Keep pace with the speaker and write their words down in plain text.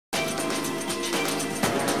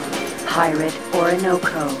Pirate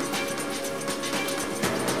Orinoco.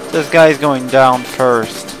 This guy's going down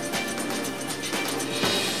first.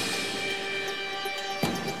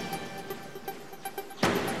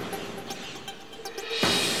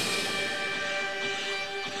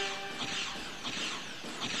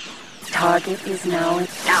 Target is now.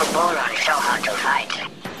 Now Boron show how to fight.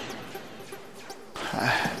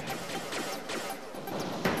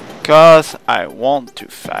 'Cause I want to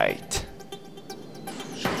fight.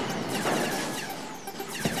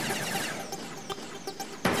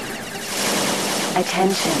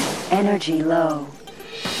 Attention, energy low.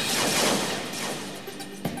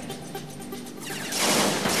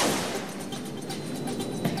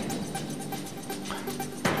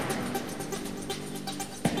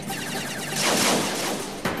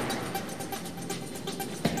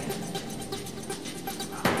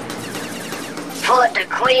 For the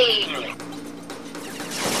Queen!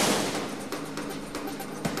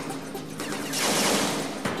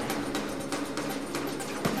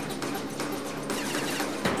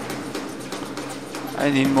 I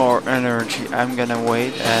need more energy. I'm gonna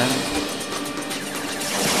wait and...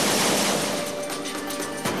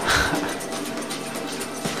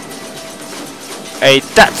 Hey,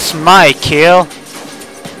 that's my kill!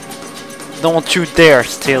 Don't you dare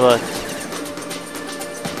steal it.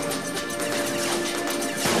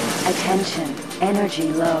 Attention,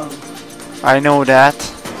 energy low. I know that.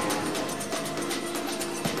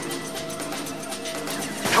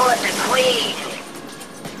 For the Queen!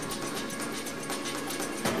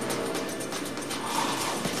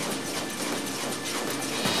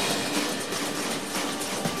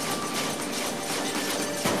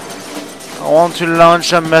 I want to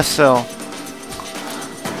launch a missile.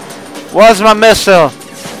 Where's my missile?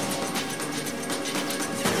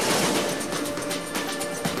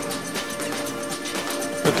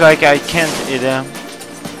 Look like I can't hit him.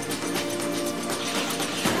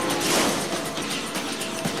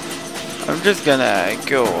 I'm just gonna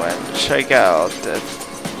go and check out that.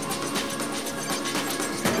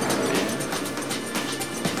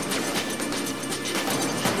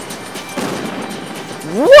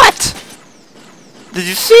 What? Did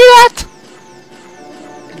you see that?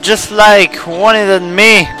 Just like wanted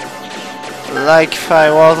me. Like if I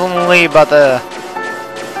was only but a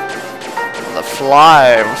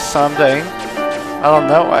fly or something. I don't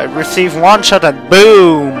know. I received one shot and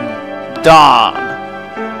boom! Done.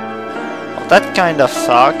 Well, that kind of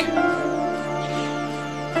suck.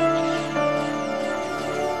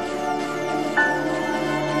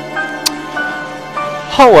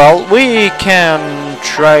 Oh well, we can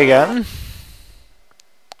try again.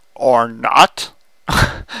 Or not.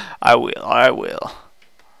 I will.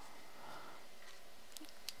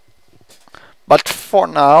 But for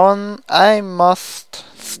now, I must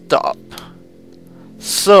stop.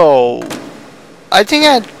 So, I think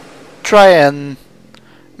I'll try and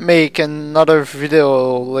make another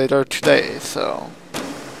video later today, so...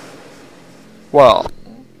 Well,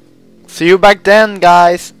 see you back then,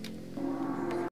 guys!